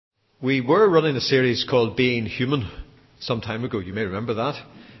We were running a series called Being Human some time ago. You may remember that.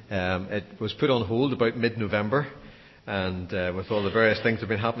 It was put on hold about mid-November, and with all the various things that have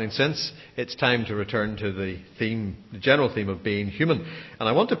been happening since, it's time to return to the general theme of being human. And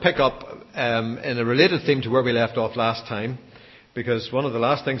I want to pick up in a related theme to where we left off last time, because one of the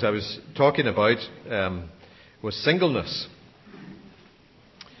last things I was talking about was singleness.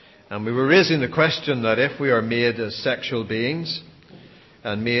 And we were raising the question that if we are made as sexual beings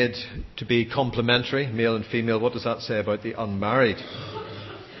and made to be complementary, male and female, what does that say about the unmarried?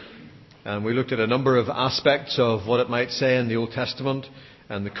 And we looked at a number of aspects of what it might say in the Old Testament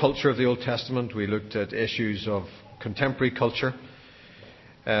and the culture of the Old Testament. We looked at issues of contemporary culture.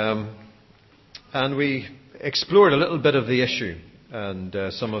 And we explored a little bit of the issue and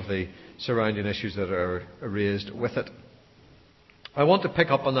some of the surrounding issues that are raised with it. I want to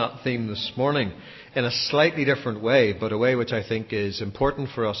pick up on that theme this morning in a slightly different way, but a way which I think is important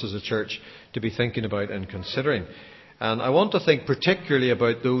for us as a church to be thinking about and considering. And I want to think particularly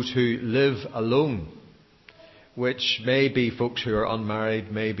about those who live alone, which may be folks who are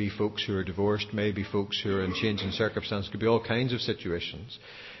unmarried, may be folks who are divorced, may be folks who are in changing circumstances, could be all kinds of situations.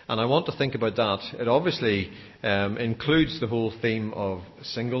 And I want to think about that. It obviously includes the whole theme of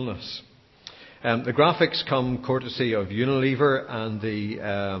singleness. The graphics come courtesy of Unilever and the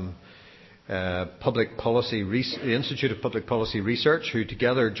Institute of Public Policy Research, who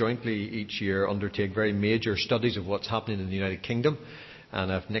together jointly each year undertake very major studies of what's happening in the United Kingdom.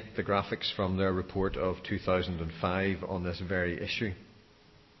 And I've nicked the graphics from their report of 2005 on this very issue.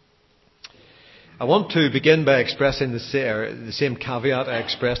 I want to begin by expressing the same caveat I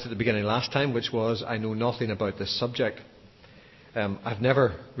expressed at the beginning last time, which was I know nothing about this subject. I've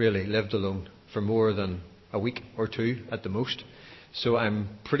never really lived alone for more than a week or two at the most. So I'm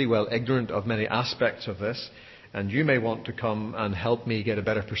pretty well ignorant of many aspects of this. And you may want to come and help me get a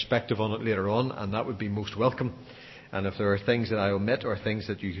better perspective on it later on, and that would be most welcome. And if there are things that I omit or things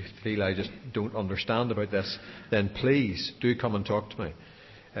that you feel I just don't understand about this, then please do come and talk to me.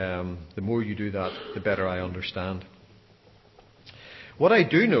 The more you do that, the better I understand. What I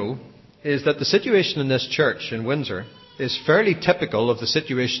do know is that the situation in this church in Windsor is fairly typical of the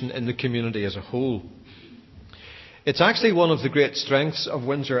situation in the community as a whole. It's actually one of the great strengths of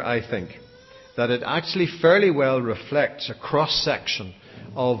Windsor, I think, that it actually fairly well reflects a cross-section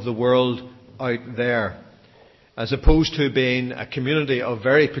of the world out there, as opposed to being a community of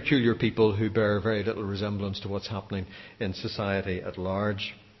very peculiar people who bear very little resemblance to what's happening in society at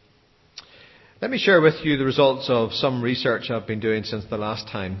large. Let me share with you the results of some research I've been doing since the last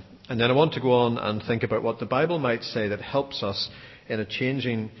time. And then I want to go on and think about what the Bible might say that helps us in a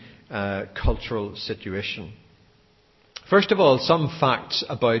changing cultural situation. First of all, some facts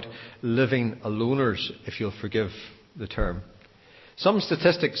about living aloners, if you'll forgive the term. Some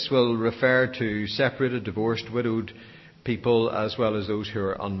statistics will refer to separated, divorced, widowed people as well as those who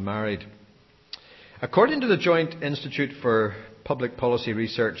are unmarried. According to the Joint Institute for Public Policy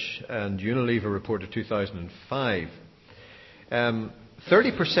Research and Unilever report of 2005,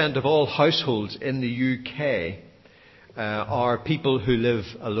 30% of all households in the UK are people who live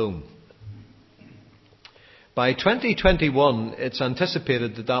alone. By 2021, it's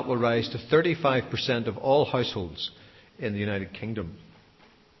anticipated that that will rise to 35% of all households in the United Kingdom.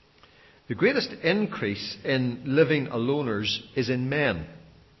 The greatest increase in living aloners is in men.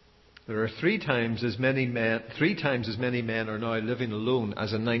 There are three times as many men are now living alone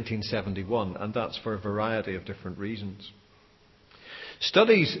as in 1971, and that's for a variety of different reasons.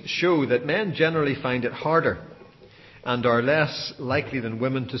 Studies show that men generally find it harder and are less likely than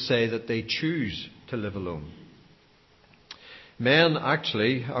women to say that they choose to live alone. Men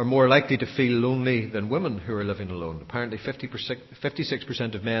actually are more likely to feel lonely than women who are living alone. Apparently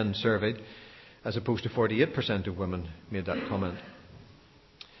 56% of men surveyed, as opposed to 48% of women made that comment.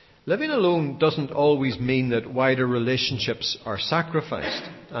 Living alone doesn't always mean that wider relationships are sacrificed,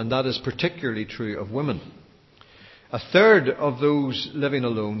 and that is particularly true of women. A third of those living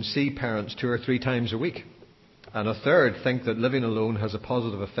alone see parents 2 or 3 times a week. And a third think that living alone has a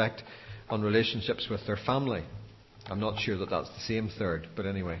positive effect on relationships with their family. I'm not sure that that's the same third, but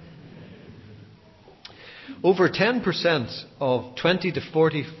anyway. Over 10% of 25 to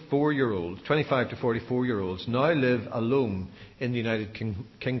 44-year-olds now live alone in the United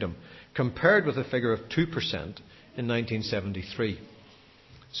Kingdom, compared with a figure of 2% in 1973.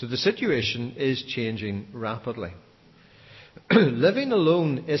 So the situation is changing rapidly. Living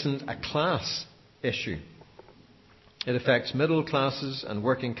alone isn't a class issue. It affects middle classes and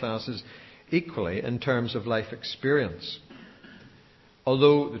working classes equally in terms of life experience.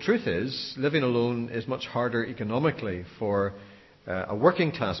 Although the truth is, living alone is much harder economically for a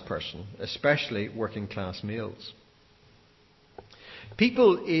working class person, especially working class males.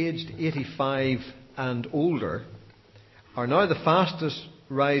 People aged 85 and older are now the fastest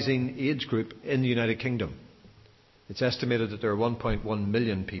rising age group in the United Kingdom. It's estimated that there are 1.1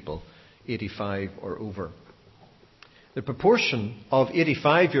 million people 85 or over. The proportion of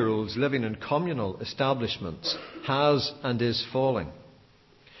 85-year-olds living in communal establishments has and is falling.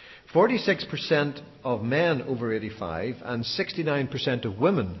 46% of men over 85 and 69% of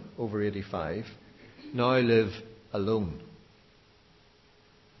women over 85 now live alone.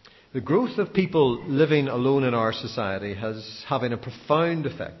 The growth of people living alone in our society is having a profound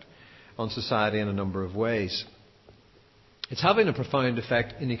effect on society in a number of ways. It's having a profound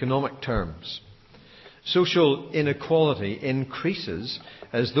effect in economic terms. Social inequality increases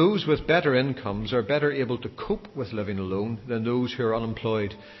as those with better incomes are better able to cope with living alone than those who are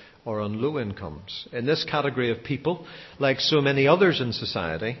unemployed or on low incomes. In this category of people, like so many others in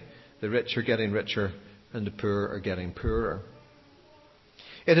society, the rich are getting richer and the poor are getting poorer.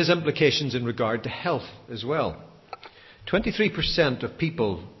 It has implications in regard to health as well. 23% of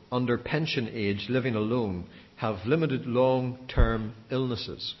people under pension age living alone have limited long-term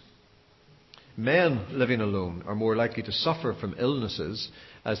illnesses. Men living alone are more likely to suffer from illnesses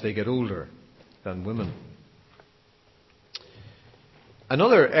as they get older than women.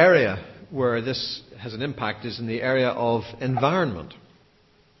 Another area where this has an impact is in the area of environment.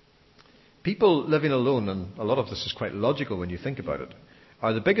 People living alone, and a lot of this is quite logical when you think about it,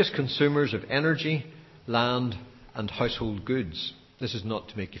 are the biggest consumers of energy, land and household goods. This is not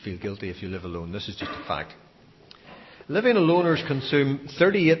to make you feel guilty if you live alone. This is just a fact. Living aloners consume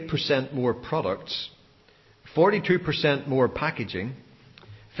 38% more products, 42% more packaging,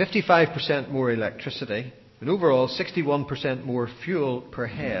 55% more electricity, and overall 61% more fuel per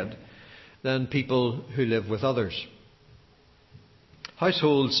head than people who live with others.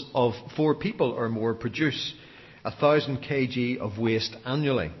 Households of 4 people or more produce 1,000 kg of waste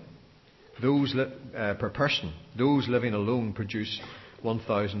annually. Those per person. Those living alone produce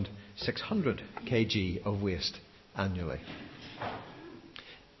 1,600 kg of waste annually.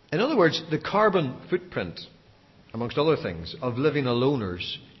 In other words, the carbon footprint, amongst other things, of living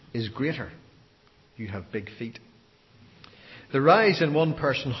aloners is greater. You have big feet. The rise in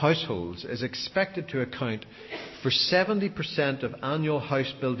one-person households is expected to account for 70% of annual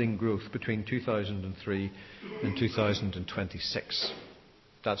house building growth between 2003 and 2026.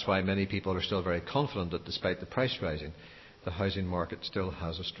 That's why many people are still very confident that despite the price rising, the housing market still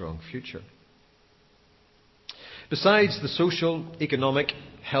has a strong future. Besides the social, economic,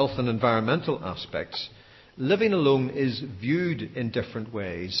 health and environmental aspects, living alone is viewed in different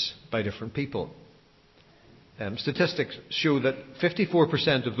ways by different people. Statistics show that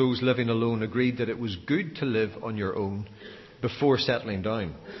 54% of those living alone agreed that it was good to live on your own before settling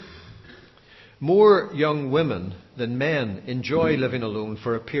down. More young women than men enjoy living alone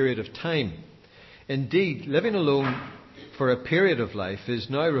for a period of time. Indeed, living alone for a period of life is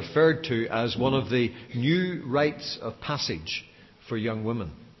now referred to as one of the new rites of passage for young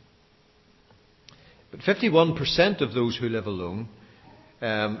women. But 51% of those who live alone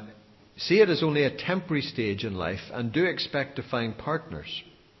see it as only a temporary stage in life and do expect to find partners.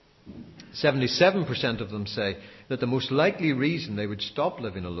 77% of them say that the most likely reason they would stop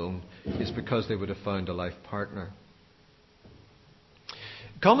living alone is because they would have found a life partner.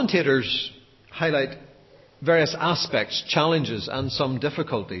 Commentators highlight various aspects, challenges and some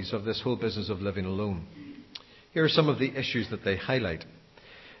difficulties of this whole business of living alone. Here are some of the issues that they highlight.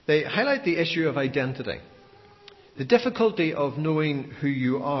 They highlight the issue of identity. The difficulty of knowing who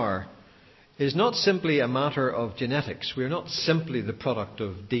you are is not simply a matter of genetics. We are not simply the product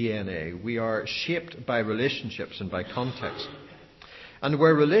of DNA. We are shaped by relationships and by context. And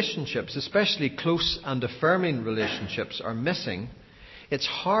where relationships, especially close and affirming relationships, are missing, it's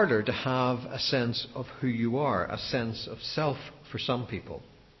harder to have a sense of who you are, a sense of self for some people.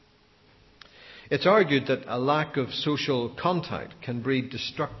 It's argued that a lack of social contact can breed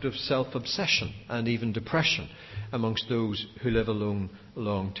destructive self-obsession and even depression amongst those who live alone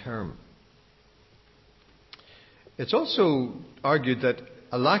long term. It's also argued that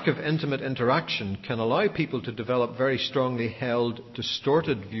a lack of intimate interaction can allow people to develop very strongly held,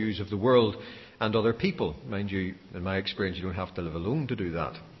 distorted views of the world and other people. Mind you, in my experience, you don't have to live alone to do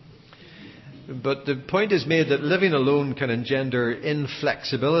that. But the point is made that living alone can engender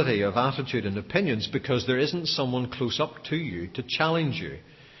inflexibility of attitude and opinions because there isn't someone close up to you to challenge you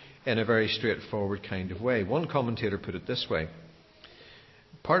in a very straightforward kind of way. One commentator put it this way: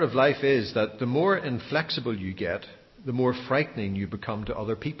 part of life is that the more inflexible you get, the more frightening you become to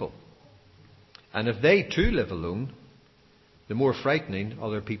other people. And if they too live alone, the more frightening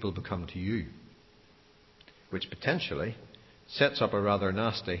other people become to you, which potentially sets up a rather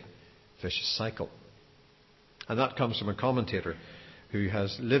nasty, vicious cycle. And that comes from a commentator who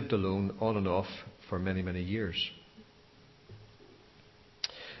has lived alone on and off for many, many years.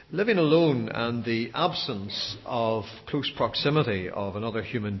 Living alone and the absence of close proximity of another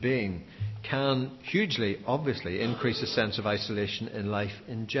human being can hugely, obviously, increase a sense of isolation in life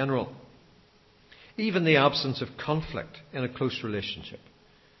in general. Even the absence of conflict in a close relationship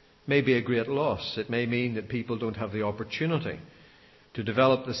may be a great loss. It may mean that people don't have the opportunity to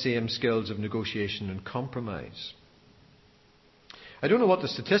develop the same skills of negotiation and compromise. I don't know what the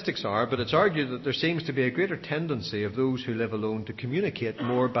statistics are, but it's argued that there seems to be a greater tendency of those who live alone to communicate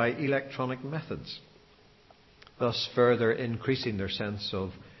more by electronic methods, thus further increasing their sense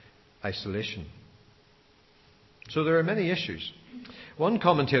of isolation. So there are many issues. One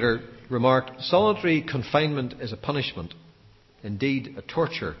commentator remarked, "Solitary confinement is a punishment, indeed a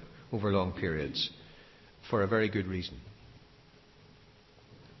torture over long periods, for a very good reason."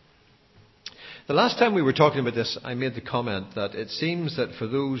 The last time we were talking about this, I made the comment that it seems that for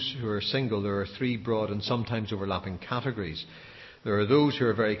those who are single, there are three broad and sometimes overlapping categories. There are those who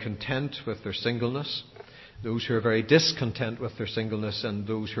are very content with their singleness, those who are very discontent with their singleness, and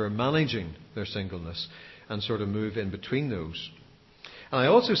those who are managing their singleness and sort of move in between those. And I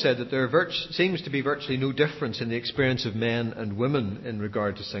also said that there seems to be virtually no difference in the experience of men and women in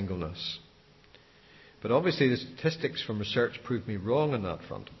regard to singleness. But obviously the statistics from research prove me wrong on that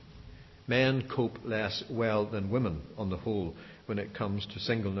front. Men cope less well than women on the whole when it comes to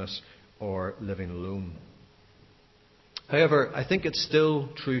singleness or living alone. However, I think it's still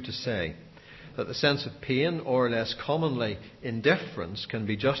true to say that the sense of pain, or less commonly indifference, can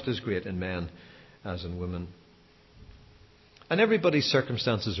be just as great in men as in women. And everybody's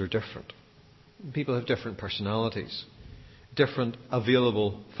circumstances are different. People have different personalities, different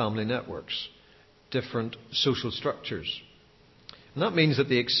available family networks, different social structures. And that means that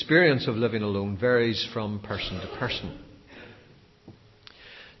the experience of living alone varies from person to person.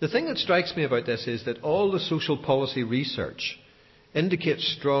 The thing that strikes me about this is that all the social policy research indicates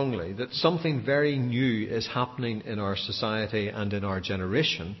strongly that something very new is happening in our society and in our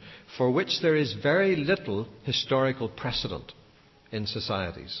generation, for which there is very little historical precedent in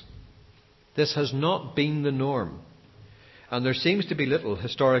societies. This has not been the norm, and there seems to be little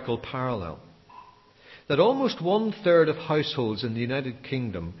historical parallel. That almost 1/3 of households in the United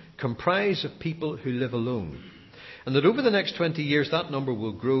Kingdom comprise of people who live alone, and that over the next 20 years that number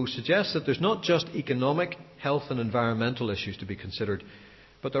will grow, suggests that there's not just economic, health and environmental issues to be considered,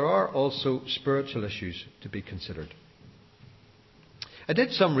 but there are also spiritual issues to be considered. I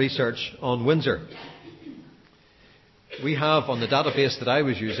did some research on Windsor. We have, on the database that I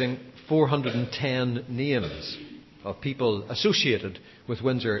was using, 410 names of people associated with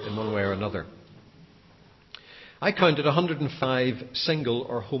Windsor in one way or another. I counted 105 single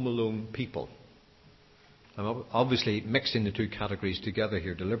or home alone people. I'm obviously mixing the two categories together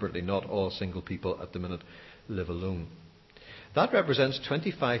here deliberately. Not all single people at the minute live alone. That represents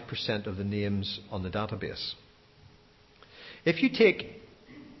 25% of the names on the database. If you take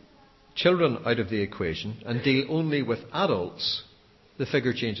children out of the equation and deal only with adults, the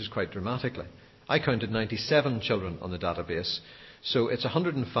figure changes quite dramatically. I counted 97 children on the database. So it's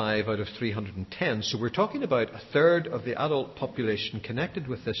 105 out of 310. So we're talking about 1/3 of the adult population connected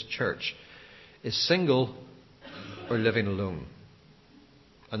with this church is single or living alone.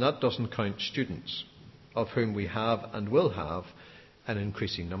 And that doesn't count students, of whom we have and will have an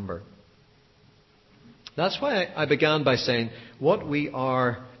increasing number. That's why I began by saying what we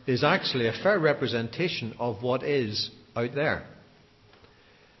are is actually a fair representation of what is out there.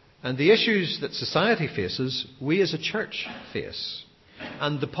 And the issues that society faces, we as a church face.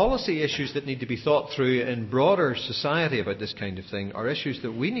 And the policy issues that need to be thought through in broader society about this kind of thing are issues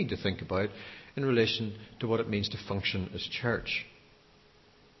that we need to think about in relation to what it means to function as church.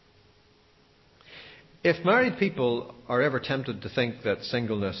 If married people are ever tempted to think that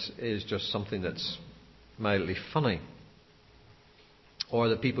singleness is just something that's mildly funny, or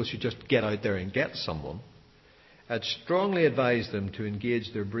that people should just get out there and get someone, I'd strongly advise them to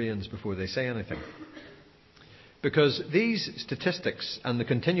engage their brains before they say anything. Because these statistics and the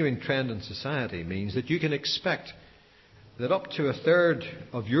continuing trend in society means that you can expect that up to 1/3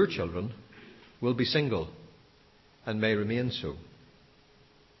 of your children will be single and may remain so.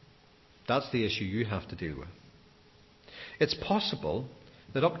 That's the issue you have to deal with. It's possible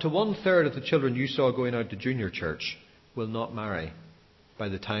that up to 1/3 of the children you saw going out to junior church will not marry by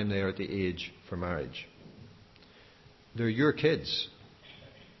the time they are at the age for marriage. They're your kids.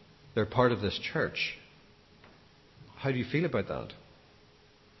 They're part of this church. How do you feel about that?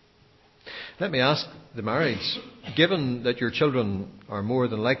 Let me ask the marrieds, given that your children are more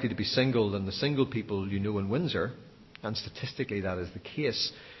than likely to be single than the single people you know in Windsor, and statistically that is the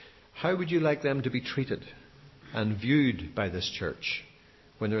case, how would you like them to be treated and viewed by this church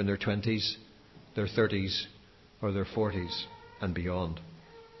when they're in their 20s, their 30s, or their 40s and beyond?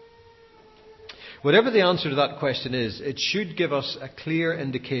 Whatever the answer to that question is, it should give us a clear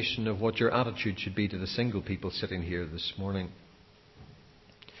indication of what your attitude should be to the single people sitting here this morning.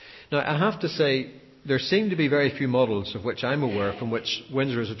 Now, I have to say, there seem to be very few models of which I'm aware from which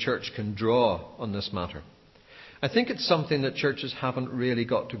Windsor as a church can draw on this matter. I think it's something that churches haven't really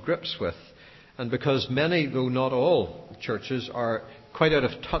got to grips with. And because many, though not all, churches are quite out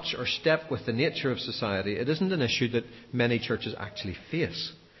of touch or step with the nature of society, it isn't an issue that many churches actually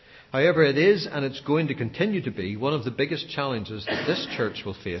face. However, it is, and it's going to continue to be, one of the biggest challenges that this church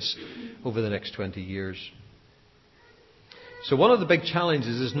will face over the next 20 years. So one of the big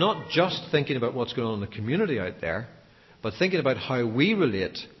challenges is not just thinking about what's going on in the community out there, but thinking about how we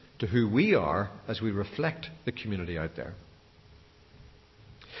relate to who we are as we reflect the community out there.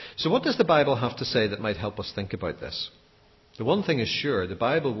 So what does the Bible have to say that might help us think about this? The one thing is sure, the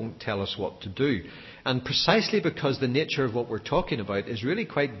Bible won't tell us what to do. And precisely because the nature of what we're talking about is really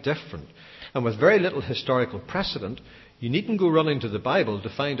quite different, and with very little historical precedent, you needn't go running to the Bible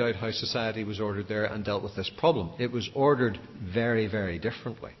to find out how society was ordered there and dealt with this problem. It was ordered very, very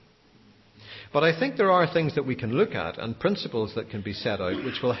differently. But I think there are things that we can look at and principles that can be set out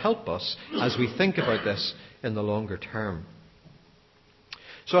which will help us as we think about this in the longer term.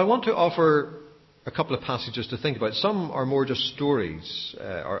 So I want to offer a couple of passages to think about. Some are more just stories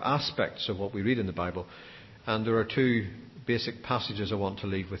or aspects of what we read in the Bible. And there are two basic passages I want to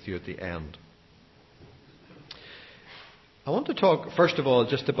leave with you at the end. I want to talk, first of all,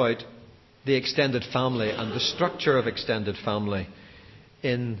 just about the extended family and the structure of extended family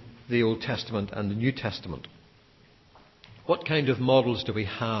in the Old Testament and the New Testament. What kind of models do we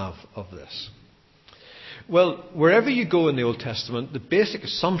have of this? Well, wherever you go in the Old Testament, the basic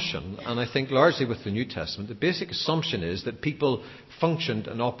assumption, and I think largely with the New Testament, the basic assumption is that people functioned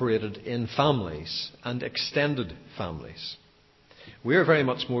and operated in families and extended families. We are very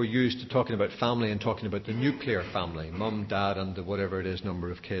much more used to talking about family and talking about the nuclear family, mum, dad, and the whatever it is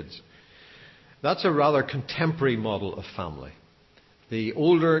number of kids. That's a rather contemporary model of family. The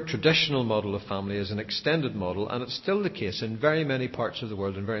older traditional model of family is an extended model, and it's still the case in very many parts of the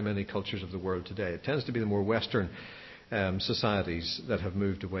world and very many cultures of the world today. It tends to be the more Western societies that have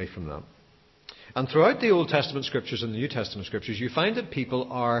moved away from that. And throughout the Old Testament scriptures and the New Testament scriptures, you find that people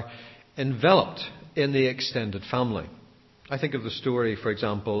are enveloped in the extended family. I think of the story, for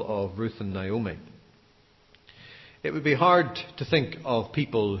example, of Ruth and Naomi. It would be hard to think of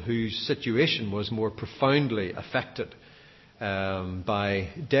people whose situation was more profoundly affected by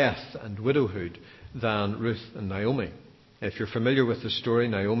death and widowhood than Ruth and Naomi. If you're familiar with the story,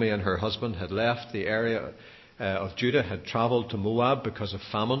 Naomi and her husband had left the area of Judah, had travelled to Moab because of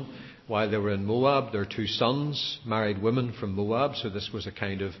famine. While they were in Moab, their two sons married women from Moab, so this was a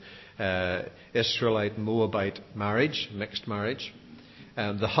kind of Israelite-Moabite marriage, mixed marriage.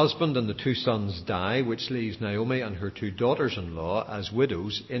 The husband and the two sons die, which leaves Naomi and her two daughters-in-law as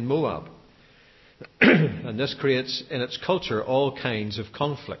widows in Moab. And this creates in its culture all kinds of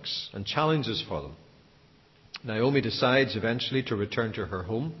conflicts and challenges for them. Naomi decides eventually to return to her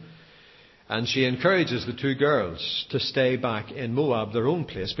home, and she encourages the two girls to stay back in Moab, their own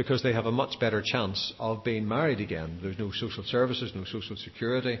place, because they have a much better chance of being married again. There's no social services, no social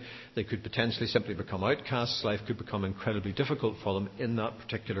security. They could potentially simply become outcasts. Life could become incredibly difficult for them in that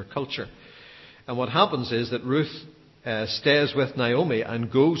particular culture. And what happens is that Ruth stays with Naomi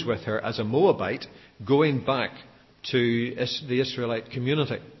and goes with her as a Moabite, going back to the Israelite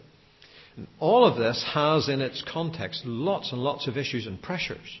community. And all of this has in its context lots and lots of issues and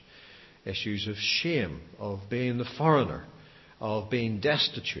pressures. Issues of shame, of being the foreigner, of being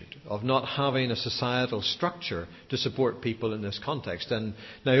destitute, of not having a societal structure to support people in this context. And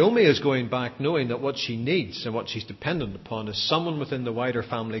Naomi is going back knowing that what she needs and what she's dependent upon is someone within the wider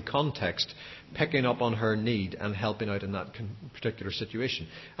family context picking up on her need and helping out in that particular situation.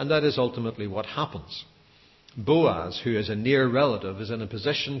 And that is ultimately what happens. Boaz, who is a near relative, is in a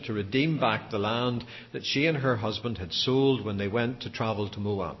position to redeem back the land that she and her husband had sold when they went to travel to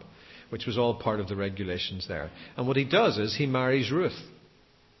Moab, which was all part of the regulations there. And what he does is he marries Ruth.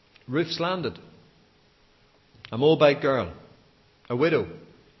 Ruth's landed. A Moabite girl. A widow.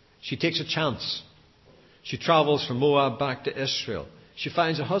 She takes a chance. She travels from Moab back to Israel. She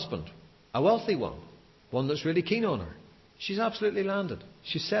finds a husband. A wealthy one. One that's really keen on her. She's absolutely landed.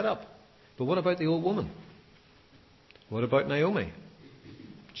 She's set up. But what about the old woman? What about Naomi?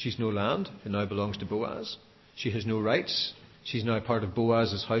 She's no land. It now belongs to Boaz. She has no rights. She's now part of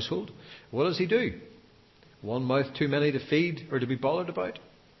Boaz's household. What does he do? One mouth too many to feed or to be bothered about?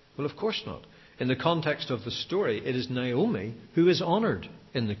 Well, of course not. In the context of the story, it is Naomi who is honoured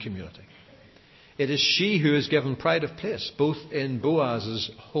in the community. It is she who is given pride of place, both in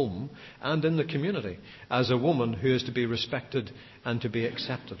Boaz's home and in the community, as a woman who is to be respected and to be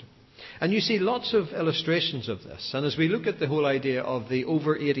accepted. And you see lots of illustrations of this. And as we look at the whole idea of the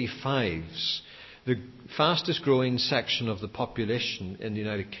over 85s, the fastest growing section of the population in the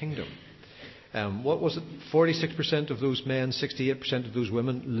United Kingdom, what was it? 46% of those men, 68% of those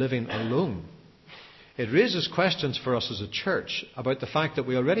women living alone. It raises questions for us as a church about the fact that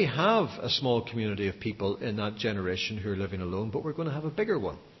we already have a small community of people in that generation who are living alone, but we're going to have a bigger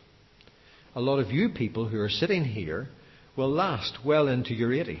one. A lot of you people who are sitting here will last well into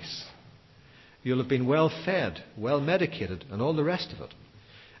your 80s. You'll have been well fed, well medicated, and all the rest of it.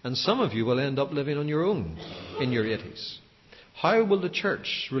 And some of you will end up living on your own in your 80s. How will the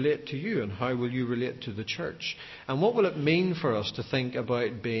church relate to you, and how will you relate to the church? And what will it mean for us to think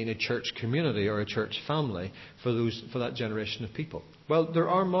about being a church community or a church family for that generation of people? Well, there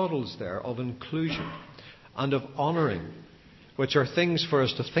are models there of inclusion and of honouring, which are things for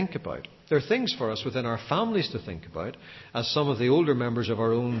us to think about. There are things for us within our families to think about as some of the older members of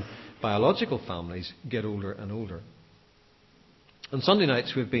our own biological families get older and older. On Sunday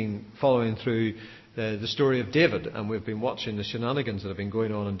nights we've been following through the story of David, and we've been watching the shenanigans that have been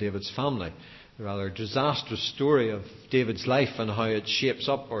going on in David's family. The rather disastrous story of David's life and how it shapes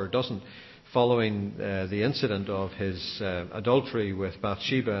up or doesn't following the incident of his adultery with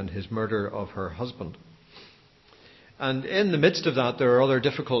Bathsheba and his murder of her husband. And in the midst of that, there are other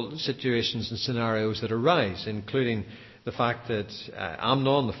difficult situations and scenarios that arise, including the fact that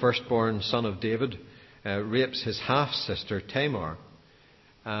Amnon, the firstborn son of David, rapes his half-sister Tamar.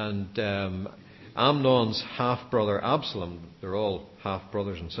 And Amnon's half-brother Absalom, they're all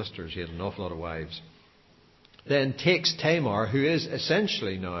half-brothers and sisters, he had an awful lot of wives, then takes Tamar, who is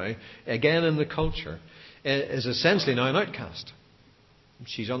essentially now, again in the culture, is essentially now an outcast.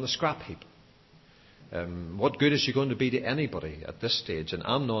 She's on the scrap heap. What good is she going to be to anybody at this stage? And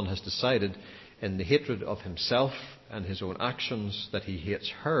Amnon has decided, in the hatred of himself and his own actions, that he hates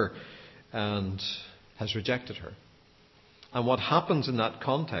her and has rejected her. And what happens in that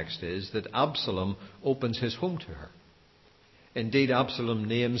context is that Absalom opens his home to her. Indeed, Absalom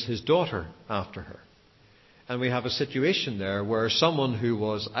names his daughter after her. And we have a situation there where someone who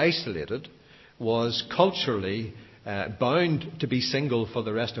was isolated was culturally bound to be single for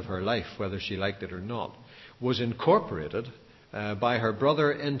the rest of her life, whether she liked it or not, was incorporated by her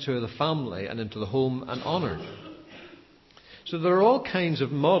brother into the family and into the home and honoured. So there are all kinds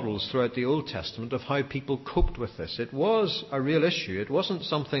of models throughout the Old Testament of how people coped with this. It was a real issue. It wasn't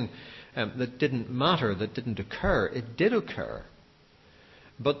something that didn't matter, that didn't occur. It did occur.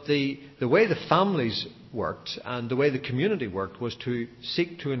 But the way the families worked and the way the community worked was to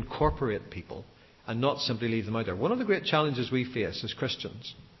seek to incorporate people and not simply leave them out there. One of the great challenges we face as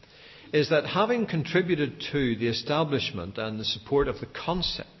Christians is that having contributed to the establishment and the support of the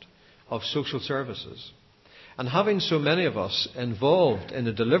concept of social services, and having so many of us involved in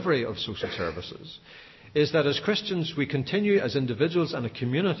the delivery of social services, is that as Christians we continue as individuals and a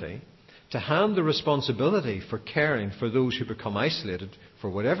community to hand the responsibility for caring for those who become isolated for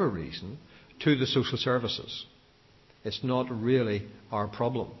whatever reason to the social services. It's not really our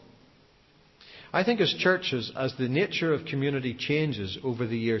problem. I think as churches, as the nature of community changes over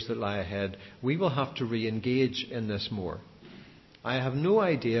the years that lie ahead, we will have to re-engage in this more. I have no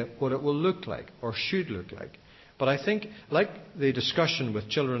idea what it will look like or should look like. But I think, like the discussion with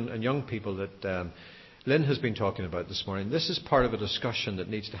children and young people that Lynn has been talking about this morning, this is part of a discussion that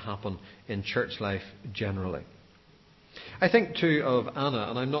needs to happen in church life generally. I think too of Anna,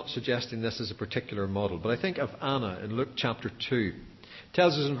 and I'm not suggesting this as a particular model, but I think of Anna in Luke chapter 2. It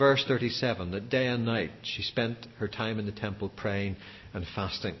tells us in verse 37 that day and night she spent her time in the temple praying and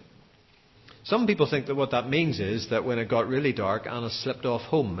fasting. Some people think that what that means is that when it got really dark, Anna slipped off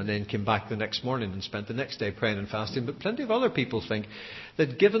home and then came back the next morning and spent the next day praying and fasting. But plenty of other people think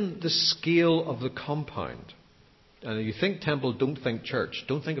that given the scale of the compound, and you think temple, don't think church,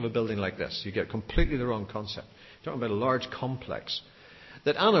 don't think of a building like this. You get completely the wrong concept. You're talking about a large complex.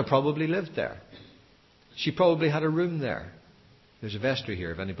 That Anna probably lived there. She probably had a room there. There's a vestry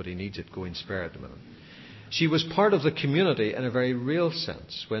here. If anybody needs it, go and spare it a minute. She was part of the community in a very real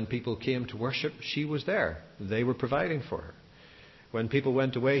sense. When people came to worship, she was there. They were providing for her. When people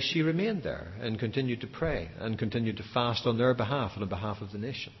went away, she remained there and continued to pray and continued to fast on their behalf and on behalf of the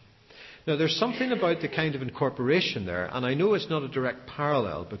nation. Now, there's something about the kind of incorporation there, and I know it's not a direct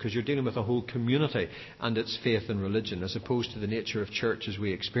parallel because you're dealing with a whole community and its faith and religion as opposed to the nature of church as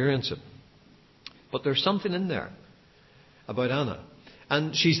we experience it. But there's something in there about Anna.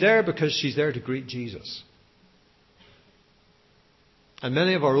 And she's there because she's there to greet Jesus. And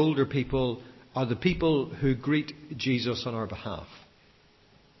many of our older people are the people who greet Jesus on our behalf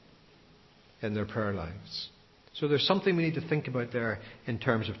in their prayer lives. So there's something we need to think about there in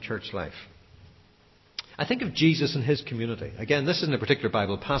terms of church life. I think of Jesus and his community. Again, this isn't a particular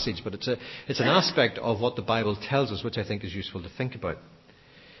Bible passage, but it's an aspect of what the Bible tells us, which I think is useful to think about.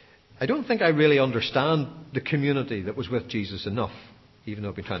 I don't think I really understand the community that was with Jesus enough, even though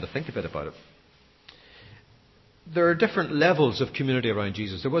I've been trying to think a bit about it. There are different levels of community around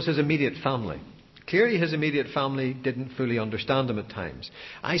Jesus. There was his immediate family. Clearly his immediate family didn't fully understand him at times.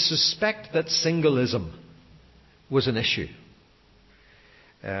 I suspect that singleism was an issue.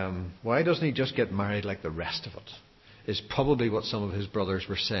 Why doesn't he just get married like the rest of it? Is probably what some of his brothers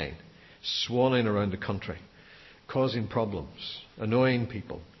were saying. Swanning around the country, causing problems, annoying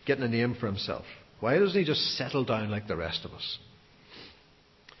people, getting a name for himself. Why doesn't he just settle down like the rest of us?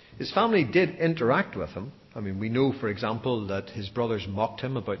 His family did interact with him. I mean, we know, for example, that his brothers mocked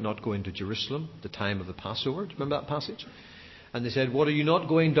him about not going to Jerusalem at the time of the Passover. Do you remember that passage? And they said, "What, are you not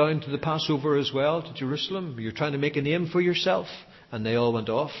going down to the Passover as well, to Jerusalem? You're trying to make a name for yourself." And they all went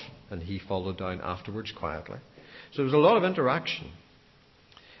off, and he followed down afterwards quietly. So there was a lot of interaction.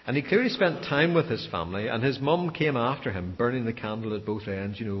 And he clearly spent time with his family, and his mum came after him, burning the candle at both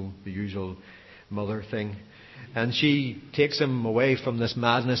ends, the usual mother thing. And she takes him away from this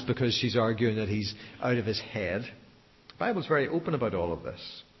madness because she's arguing that he's out of his head. The Bible's very open about all of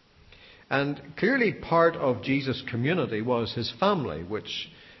this. And clearly part of Jesus' community was his family, which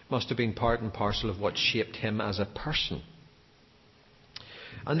must have been part and parcel of what shaped him as a person.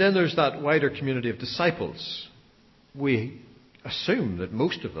 And then there's that wider community of disciples. We assume that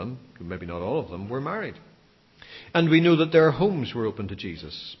most of them, maybe not all of them, were married. And we know that their homes were open to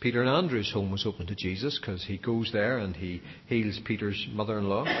Jesus. Peter and Andrew's home was open to Jesus because he goes there and he heals Peter's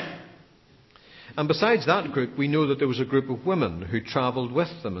mother-in-law. And besides that group, we know that there was a group of women who travelled with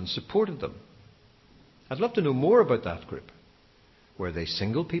them and supported them. I'd love to know more about that group. Were they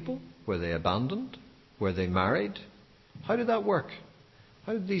single people? Were they abandoned? Were they married? How did that work?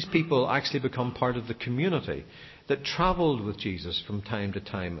 How did these people actually become part of the community that travelled with Jesus from time to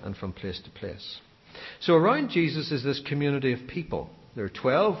time and from place to place? So around Jesus is this community of people. There are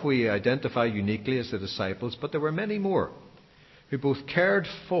 12 we identify uniquely as the disciples, but there were many more who both cared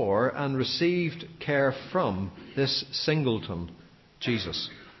for and received care from this singleton, Jesus.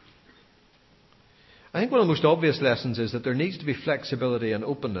 I think one of the most obvious lessons is that there needs to be flexibility and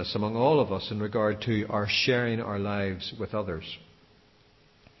openness among all of us in regard to our sharing our lives with others.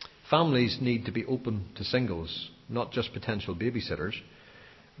 Families need to be open to singles, not just potential babysitters,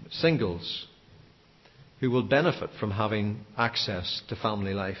 but singles who will benefit from having access to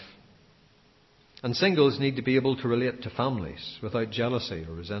family life. And singles need to be able to relate to families without jealousy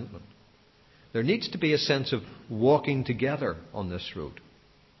or resentment. There needs to be a sense of walking together on this road.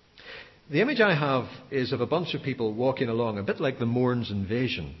 The image I have is of a bunch of people walking along, a bit like the Mourns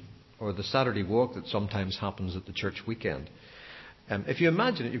Invasion or the Saturday walk that sometimes happens at the church weekend. If you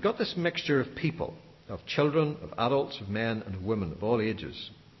imagine it, you've got this mixture of people, of children, of adults, of men and women of all ages.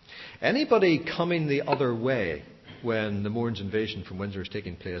 Anybody coming the other way when the Mourns Invasion from Windsor is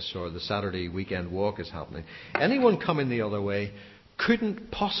taking place or the Saturday weekend walk is happening, anyone coming the other way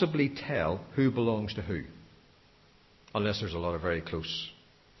couldn't possibly tell who belongs to who. Unless there's a lot of very close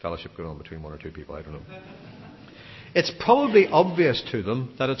fellowship going on between one or two people, I don't know. It's probably obvious to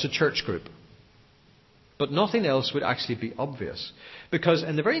them that it's a church group. But nothing else would actually be obvious. Because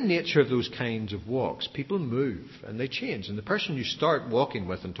in the very nature of those kinds of walks, people move and they change. And the person you start walking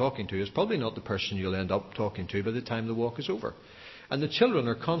with and talking to is probably not the person you'll end up talking to by the time the walk is over. And the children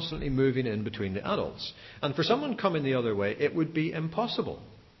are constantly moving in between the adults. And for someone coming the other way, it would be impossible,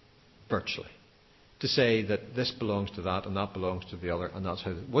 virtually, to say that this belongs to that and that belongs to the other. And that's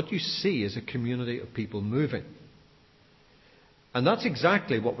how. What you see is a community of people moving. And that's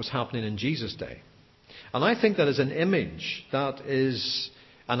exactly what was happening in Jesus' day. And I think that is an image, that is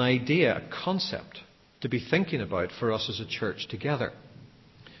an idea, a concept to be thinking about for us as a church together.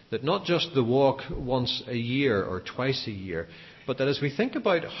 That not just the walk once a year or twice a year, but that as we think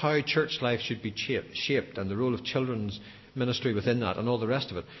about how church life should be shaped and the role of children's ministry within that and all the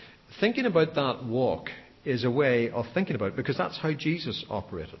rest of it, thinking about that walk is a way of thinking about it because that's how Jesus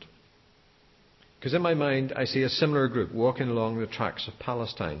operated. Because in my mind I see a similar group walking along the tracks of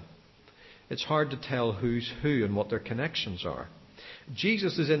Palestine. It's hard to tell who's who and what their connections are.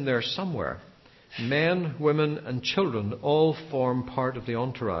 Jesus is in there somewhere. Men, women and children all form part of the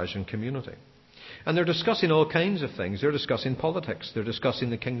entourage and community. And they're discussing all kinds of things. They're discussing politics. They're discussing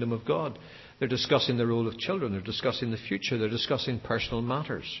the kingdom of God. They're discussing the role of children. They're discussing the future. They're discussing personal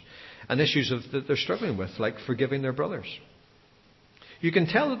matters and issues that they're struggling with, like forgiving their brothers. You can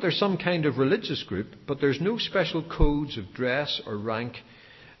tell that there's some kind of religious group, but there's no special codes of dress or rank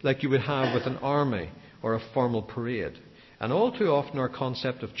like you would have with an army or a formal parade. And all too often our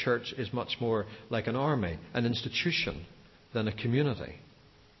concept of church is much more like an army, an institution, than a community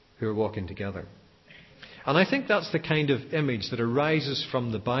who are walking together. And I think that's the kind of image that arises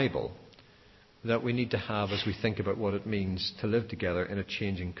from the Bible that we need to have as we think about what it means to live together in a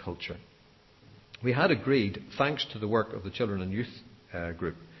changing culture. We had agreed, thanks to the work of the children and youth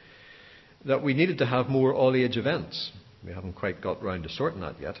group, that we needed to have more all-age events. We haven't quite got round to sorting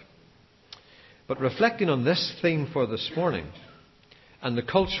that yet. But reflecting on this theme for this morning and the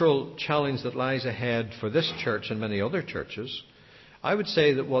cultural challenge that lies ahead for this church and many other churches, I would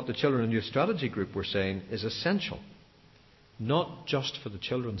say that what the Children and Youth Strategy Group were saying is essential, not just for the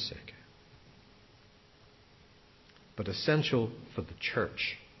children's sake, but essential for the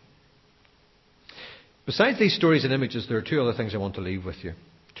church. Besides these stories and images, there are two other things I want to leave with you.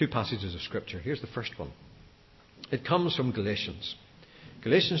 Two passages of Scripture. Here's the first one. It comes from Galatians.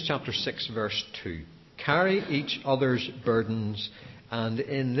 Galatians chapter 6, verse 2. Carry each other's burdens, and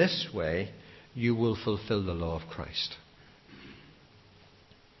in this way you will fulfill the law of Christ.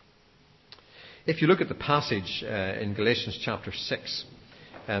 If you look at the passage in Galatians chapter 6,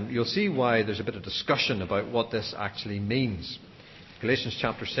 you'll see why there's a bit of discussion about what this actually means. Galatians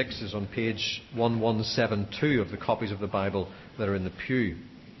chapter 6 is on page 1172 of the copies of the Bible that are in the pew.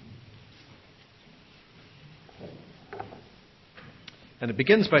 And it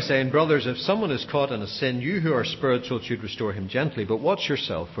begins by saying, Brothers, if someone is caught in a sin, you who are spiritual should restore him gently, but watch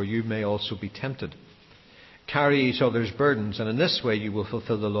yourself, for you may also be tempted. Carry each other's burdens, and in this way you will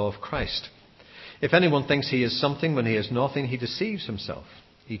fulfill the law of Christ. If anyone thinks he is something when he is nothing, he deceives himself.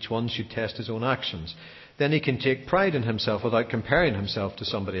 Each one should test his own actions. Then he can take pride in himself without comparing himself to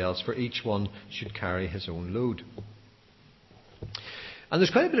somebody else, for each one should carry his own load. And there's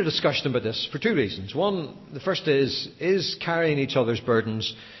quite a bit of discussion about this for two reasons. One, the first is carrying each other's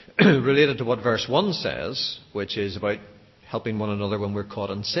burdens related to what verse 1 says, which is about helping one another when we're caught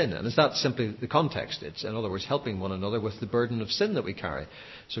in sin. And is that simply the context? It's, in other words, helping one another with the burden of sin that we carry.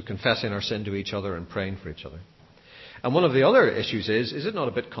 So confessing our sin to each other and praying for each other. And one of the other issues is it not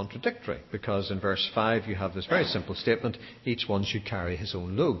a bit contradictory? Because in verse 5 you have this very simple statement, each one should carry his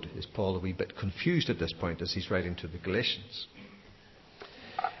own load. Is Paul a wee bit confused at this point as he's writing to the Galatians?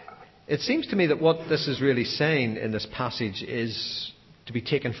 It seems to me that what this is really saying in this passage is to be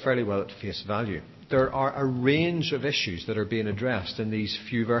taken fairly well at face value. There are a range of issues that are being addressed in these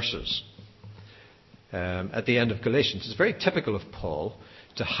few verses at the end of Galatians. It's very typical of Paul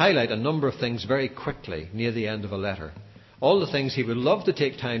to highlight a number of things very quickly near the end of a letter. All the things he would love to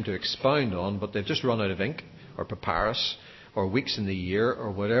take time to expound on, but they've just run out of ink or papyrus or weeks in the year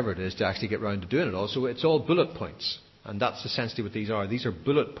or whatever it is to actually get round to doing it all. So it's all bullet points. And that's essentially what these are. These are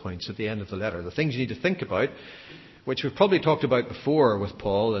bullet points at the end of the letter. The things you need to think about, which we've probably talked about before with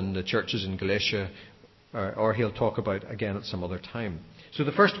Paul in the churches in Galatia, or he'll talk about again at some other time. So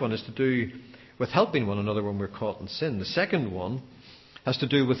the first one is to do with helping one another when we're caught in sin. The second one has to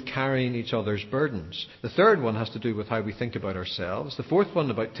do with carrying each other's burdens. The third one has to do with how we think about ourselves. The fourth one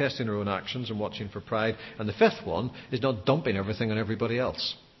about testing our own actions and watching for pride. And the fifth one is not dumping everything on everybody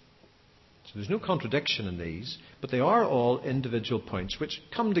else. So there's no contradiction in these, but they are all individual points which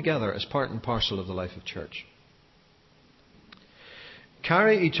come together as part and parcel of the life of church.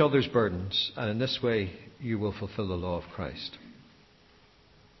 Carry each other's burdens, and in this way you will fulfill the law of Christ.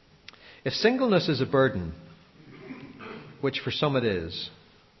 If singleness is a burden, which for some it is,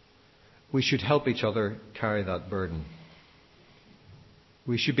 we should help each other carry that burden.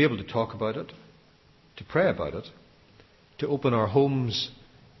 We should be able to talk about it, to pray about it, to open our homes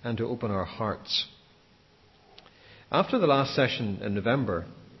and to open our hearts. After the last session in November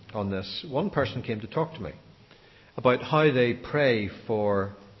on this, one person came to talk to me about how they pray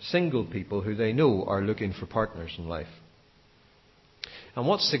for single people who they know are looking for partners in life. And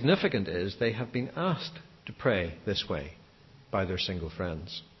what's significant is they have been asked to pray this way by their single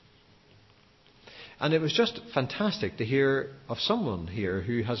friends. And it was just fantastic to hear of someone here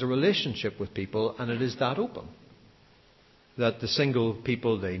who has a relationship with people and it is that open, that the single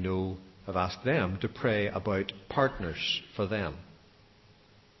people they know have asked them to pray about partners for them.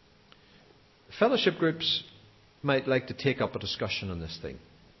 Fellowship groups might like to take up a discussion on this thing.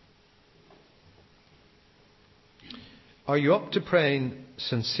 Are you up to praying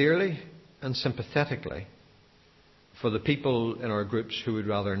sincerely and sympathetically for the people in our groups who would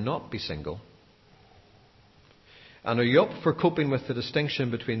rather not be single? And are you up for coping with the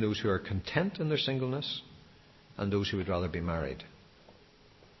distinction between those who are content in their singleness and those who would rather be married?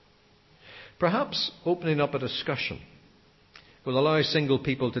 Perhaps opening up a discussion will allow single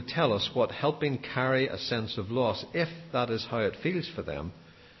people to tell us what helping carry a sense of loss, if that is how it feels for them,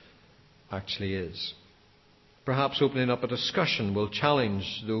 actually is. Perhaps opening up a discussion will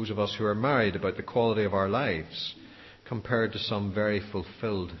challenge those of us who are married about the quality of our lives compared to some very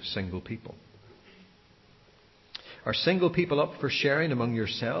fulfilled single people. Are single people up for sharing among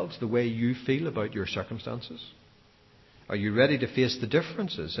yourselves the way you feel about your circumstances? Are you ready to face the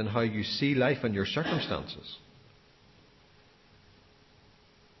differences in how you see life and your circumstances?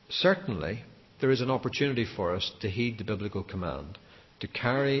 Certainly, there is an opportunity for us to heed the biblical command, to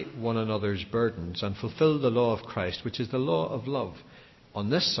carry one another's burdens and fulfill the law of Christ, which is the law of love, on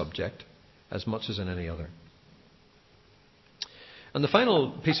this subject as much as in any other. And the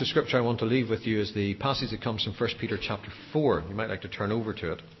final piece of scripture I want to leave with you is the passage that comes from 1 Peter chapter 4. You might like to turn over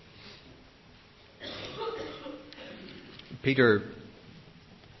to it. Peter,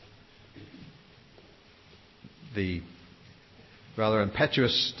 the rather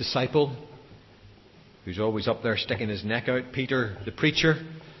impetuous disciple who's always up there sticking his neck out, Peter the preacher,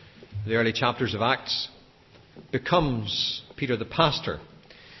 the early chapters of Acts, becomes Peter the pastor.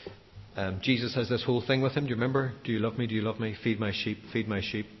 Jesus has this whole thing with him. Do you remember? Do you love me? Do you love me? Feed my sheep. Feed my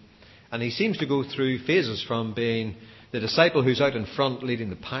sheep. And he seems to go through phases from being the disciple who's out in front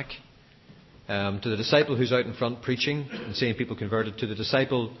leading the pack, to the disciple who's out in front preaching and seeing people converted, to the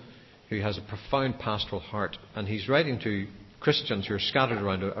disciple who has a profound pastoral heart. And he's writing to Christians who are scattered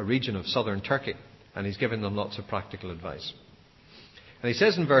around a region of southern Turkey. And he's giving them lots of practical advice. And he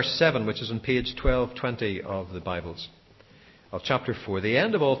says in verse 7, which is on page 1220 of the Bibles, of chapter 4, the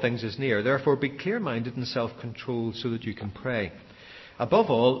end of all things is near. Therefore be clear-minded and self-controlled so that you can pray. Above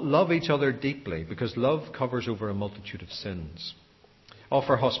all, love each other deeply, because love covers over a multitude of sins.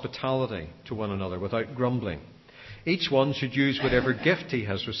 Offer hospitality to one another without grumbling. Each one should use whatever gift he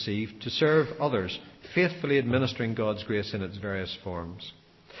has received to serve others, faithfully administering God's grace in its various forms.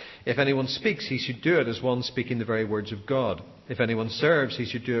 If anyone speaks, he should do it as one speaking the very words of God. If anyone serves, he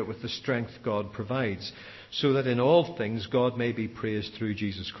should do it with the strength God provides, so that in all things God may be praised through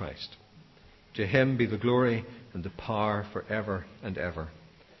Jesus Christ. To him be the glory and the power forever and ever.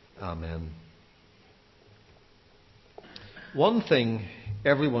 Amen. One thing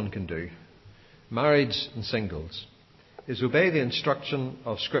everyone can do, marrieds and singles, is obey the instruction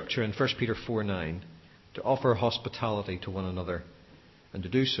of Scripture in 1 Peter 4:9 to offer hospitality to one another, and to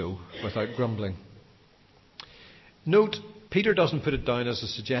do so without grumbling. Note, Peter doesn't put it down as a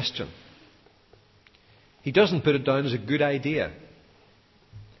suggestion. He doesn't put it down as a good idea.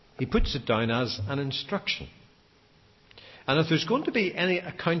 He puts it down as an instruction. And if there's going to be any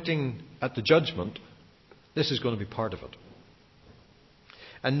accounting at the judgment, this is going to be part of it.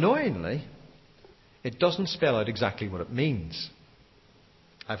 Annoyingly, it doesn't spell out exactly what it means.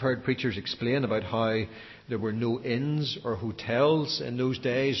 I've heard preachers explain about how there were no inns or hotels in those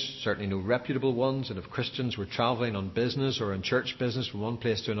days, certainly no reputable ones, and if Christians were travelling on business or on church business from one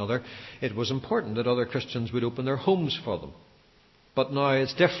place to another, it was important that other Christians would open their homes for them. But now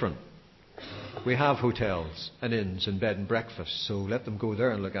it's different. We have hotels and inns and bed and breakfast, so let them go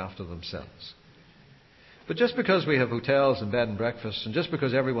there and look after themselves. But just because we have hotels and bed and breakfast, and just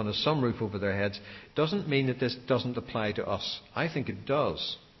because everyone has some roof over their heads, doesn't mean that this doesn't apply to us. I think it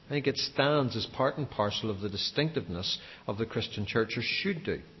does. I think it stands as part and parcel of the distinctiveness of the Christian church, or should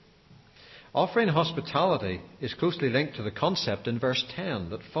do. Offering hospitality is closely linked to the concept in verse 10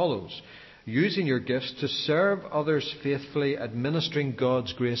 that follows. Using your gifts to serve others faithfully, administering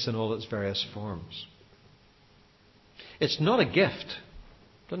God's grace in all its various forms. It's not a gift.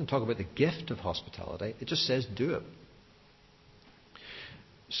 It doesn't talk about the gift of hospitality. It just says do it.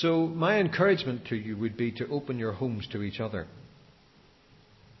 So my encouragement to you would be to open your homes to each other.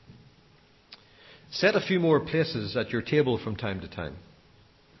 Set a few more places at your table from time to time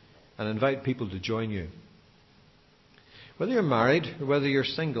and invite people to join you. Whether you're married or whether you're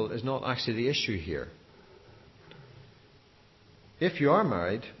single is not actually the issue here. If you are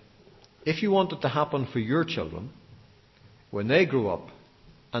married, if you want it to happen for your children, when they grow up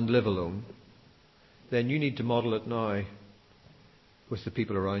and live alone, then you need to model it now with the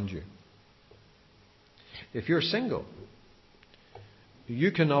people around you. If you're single,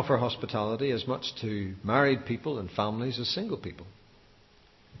 you can offer hospitality as much to married people and families as single people.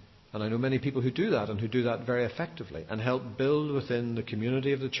 And I know many people who do that, and who do that very effectively, and help build within the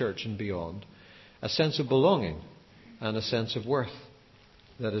community of the church and beyond a sense of belonging and a sense of worth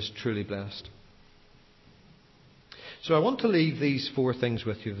that is truly blessed. So I want to leave these 4 things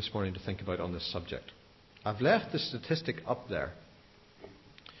with you this morning to think about on this subject. I've left the statistic up there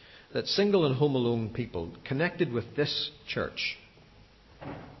that single and home alone people connected with this church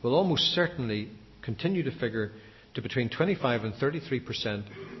will almost certainly continue to figure to between 25 and 33%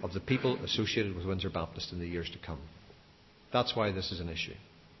 of the people associated with Windsor Baptist in the years to come. That's why this is an issue.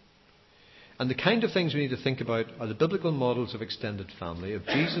 And the kind of things we need to think about are the biblical models of extended family, of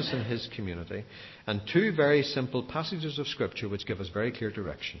Jesus and his community, and 2 very simple passages of Scripture which give us very clear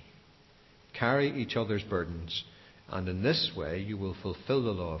direction. Carry each other's burdens, and in this way you will fulfill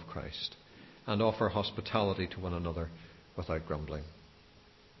the law of Christ and offer hospitality to one another without grumbling.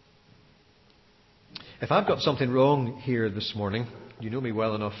 If I've got something wrong here this morning, you know me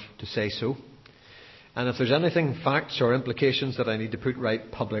well enough to say so. And if there's anything, facts or implications that I need to put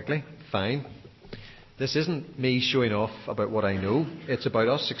right publicly, fine. This isn't me showing off about what I know. It's about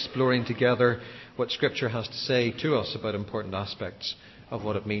us exploring together what Scripture has to say to us about important aspects of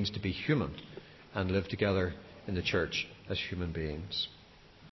what it means to be human and live together in the church as human beings.